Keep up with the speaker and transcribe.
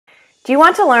Do you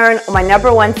want to learn my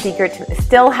 #1 secret to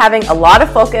still having a lot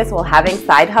of focus while having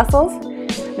side hustles?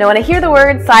 Now, when I hear the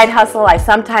word side hustle, I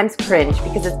sometimes cringe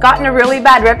because it's gotten a really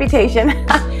bad reputation.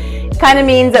 It kind of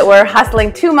means that we're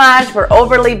hustling too much, we're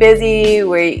overly busy,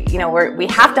 we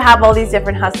have to have all these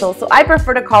different hustles. So I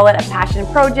prefer to call it a passion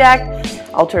project,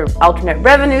 alternate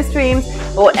revenue streams,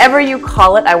 but whatever you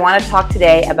call it, I want to talk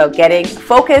today about getting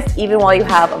focused even while you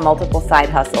have multiple side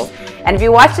hustles. And if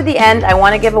you watch to the end, I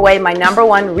want to give away my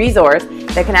 #1 resource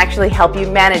that can actually help you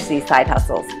manage these side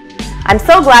hustles. I'm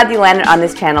so glad you landed on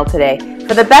this channel today.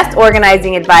 For the best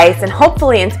organizing advice and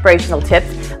hopefully inspirational tips,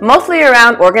 mostly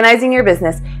around organizing your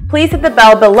business, please hit the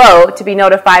bell below to be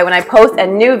notified when I post a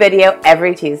new video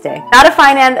every Tuesday. Not a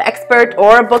finance expert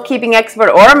or a bookkeeping expert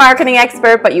or a marketing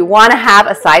expert, but you want to have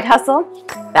a side hustle?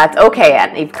 That's okay,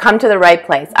 and you've come to the right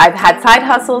place. I've had side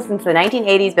hustles since the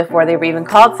 1980s before they were even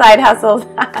called side hustles.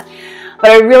 But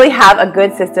I really have a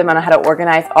good system on how to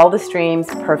organize all the streams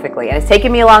perfectly. And it's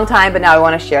taken me a long time, but now I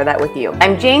want to share that with you.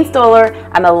 I'm Jane Stoller.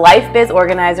 I'm a life biz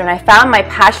organizer, and I found my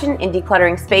passion in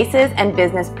decluttering spaces and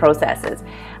business processes.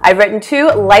 I've written 2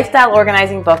 lifestyle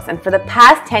organizing books, and for the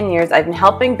past 10 years, I've been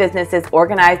helping businesses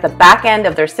organize the back end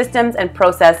of their systems and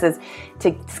processes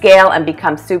to scale and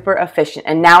become super efficient.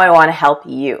 And now I want to help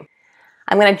you.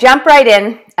 I'm going to jump right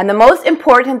in, and the most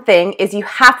important thing is you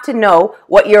have to know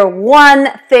what your one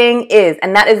thing is,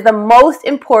 and that is the most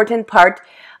important part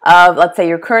of, let's say,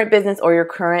 your current business or your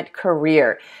current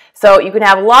career. So you can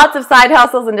have lots of side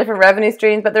hustles and different revenue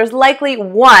streams, but there's likely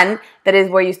one that is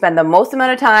where you spend the most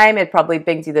amount of time. It probably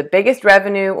brings you the biggest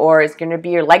revenue, or it's going to be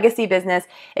your legacy business.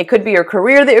 It could be your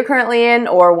career that you're currently in,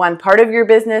 or one part of your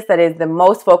business that is the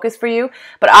most focus for you.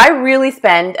 But I really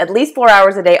spend at least 4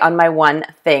 hours a day on my one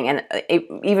thing, and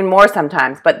even more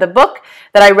sometimes. But the book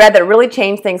that I read that really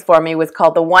changed things for me was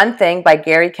called The One Thing by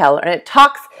Gary Keller, and it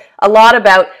talks a lot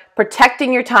about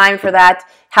protecting your time for that,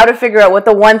 how to figure out what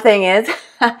the one thing is,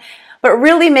 but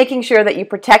really making sure that you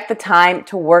protect the time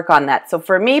to work on that. So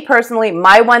for me personally,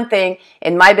 my one thing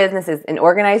in my business is in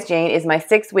Organized Jane is my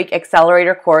 6-week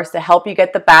accelerator course to help you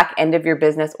get the back end of your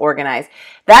business organized.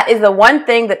 That is the one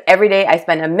thing that every day I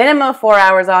spend a minimum of 4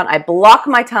 hours on. I block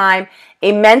my time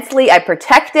immensely. I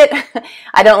protect it.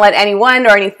 I don't let anyone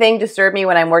or anything disturb me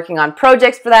when I'm working on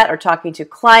projects for that or talking to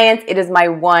clients. It is my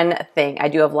one thing. I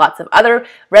do have lots of other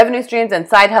revenue streams and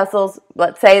side hustles,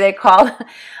 let's say they call,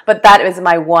 but that is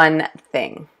my one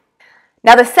thing.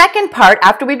 Now the second part,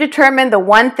 after we've determined the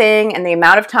one thing and the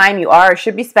amount of time you are or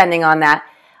should be spending on that,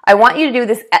 I want you to do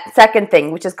this second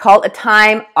thing, which is called a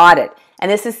time audit. And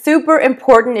this is super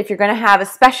important if you're going to have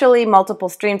especially multiple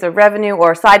streams of revenue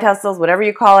or side hustles, whatever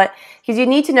you call it, because you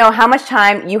need to know how much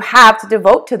time you have to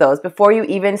devote to those before you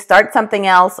even start something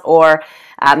else, or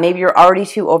maybe you're already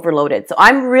too overloaded. So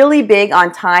I'm really big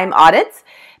on time audits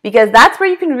because that's where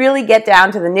you can really get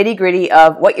down to the nitty-gritty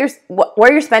of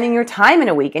where you're spending your time in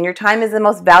a week. And your time is the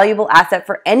most valuable asset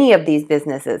for any of these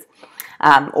businesses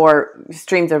or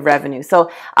streams of revenue. So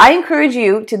I encourage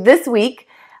you to this week,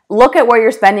 look at where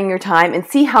you're spending your time and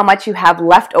see how much you have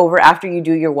left over after you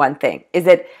do your one thing. Is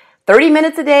it 30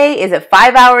 minutes a day? Is it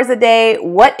 5 hours a day?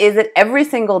 What is it every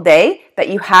single day that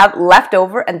you have left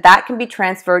over? And that can be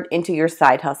transferred into your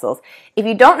side hustles. If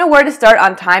you don't know where to start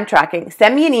on time tracking,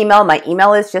 send me an email. My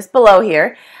email is just below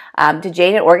here to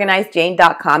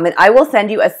jane@organizedjane.com, and I will send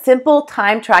you a simple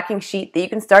time tracking sheet that you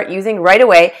can start using right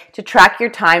away to track your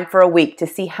time for a week to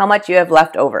see how much you have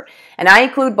left over. And I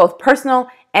include both personal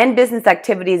and business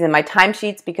activities in my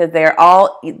timesheets because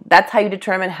that's how you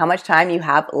determine how much time you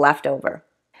have left over.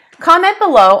 Comment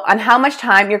below on how much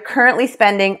time you're currently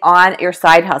spending on your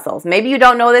side hustles. Maybe you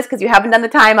don't know this because you haven't done the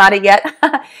time audit yet.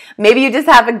 Maybe you just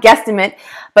have a guesstimate,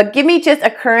 but give me just a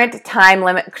current time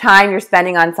you're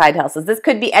spending on side hustles. This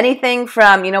could be anything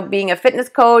from, being a fitness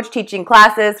coach, teaching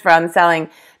classes, from selling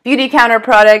beauty counter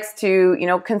products to,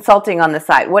 consulting on the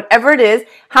side. Whatever it is,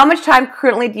 how much time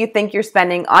currently do you think you're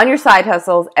spending on your side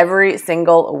hustles every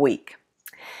single week?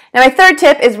 Now, my third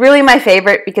tip is really my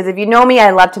favorite because if you know me,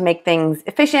 I love to make things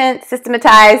efficient,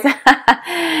 systematized.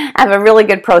 I have a really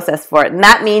good process for it, and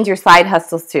that means your side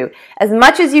hustles too. As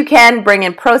much as you can, bring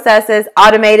in processes,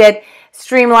 automate it,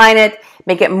 streamline it,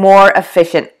 make it more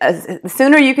efficient. The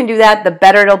sooner you can do that, the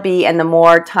better it'll be and the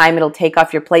more time it'll take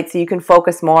off your plate so you can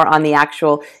focus more on the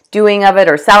actual doing of it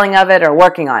or selling of it or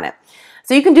working on it.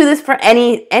 So you can do this for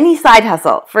any side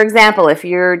hustle. For example, if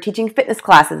you're teaching fitness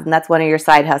classes and that's one of your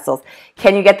side hustles,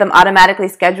 can you get them automatically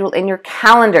scheduled in your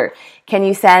calendar? Can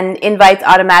you send invites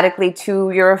automatically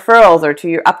to your referrals or to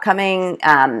your upcoming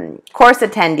course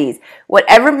attendees?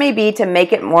 Whatever it may be to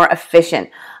make it more efficient.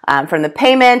 From the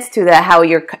payments to how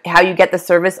you get the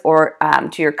service or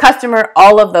to your customer,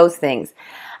 all of those things.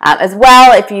 As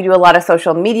well, if you do a lot of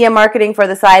social media marketing for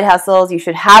the side hustles, you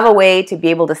should have a way to be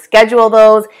able to schedule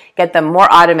those, get them more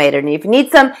automated. And if you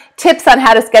need some tips on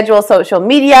how to schedule social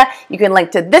media, you can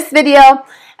link to this video,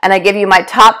 and I give you my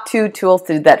top 2 tools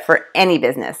to do that for any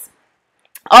business.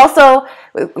 Also,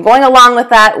 going along with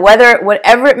that,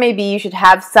 whatever it may be, you should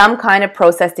have some kind of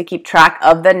process to keep track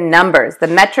of the numbers, the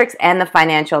metrics, and the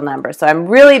financial numbers. So I'm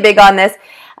really big on this.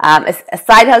 A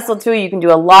side hustle too, you can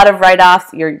do a lot of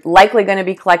write-offs. You're likely going to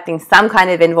be collecting some kind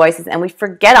of invoices, and we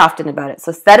forget often about it.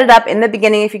 So set it up in the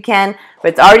beginning if you can. If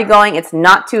it's already going, it's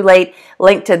not too late.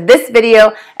 Link to this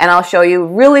video, and I'll show you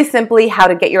really simply how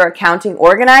to get your accounting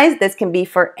organized. This can be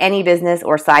for any business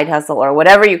or side hustle or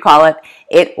whatever you call it.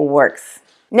 It works.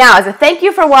 Now, as a thank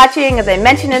you for watching, as I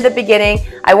mentioned in the beginning,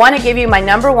 I want to give you my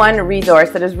 #1 resource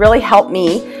that has really helped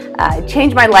me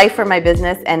change my life for my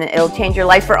business, and it'll change your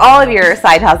life for all of your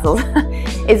side hustles,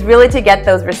 is really to get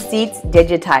those receipts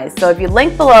digitized. So if you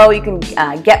link below, you can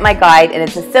get my guide, and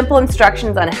it's a simple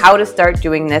instructions on how to start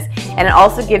doing this, and it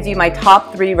also gives you my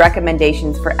top 3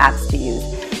 recommendations for apps to use.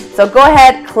 So go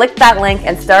ahead, click that link,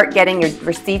 and start getting your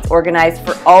receipts organized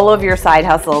for all of your side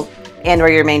hustles and or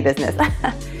your main business.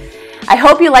 I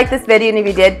hope you liked this video, and if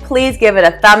you did, please give it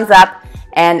a thumbs up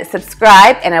and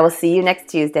subscribe, and I will see you next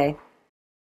Tuesday.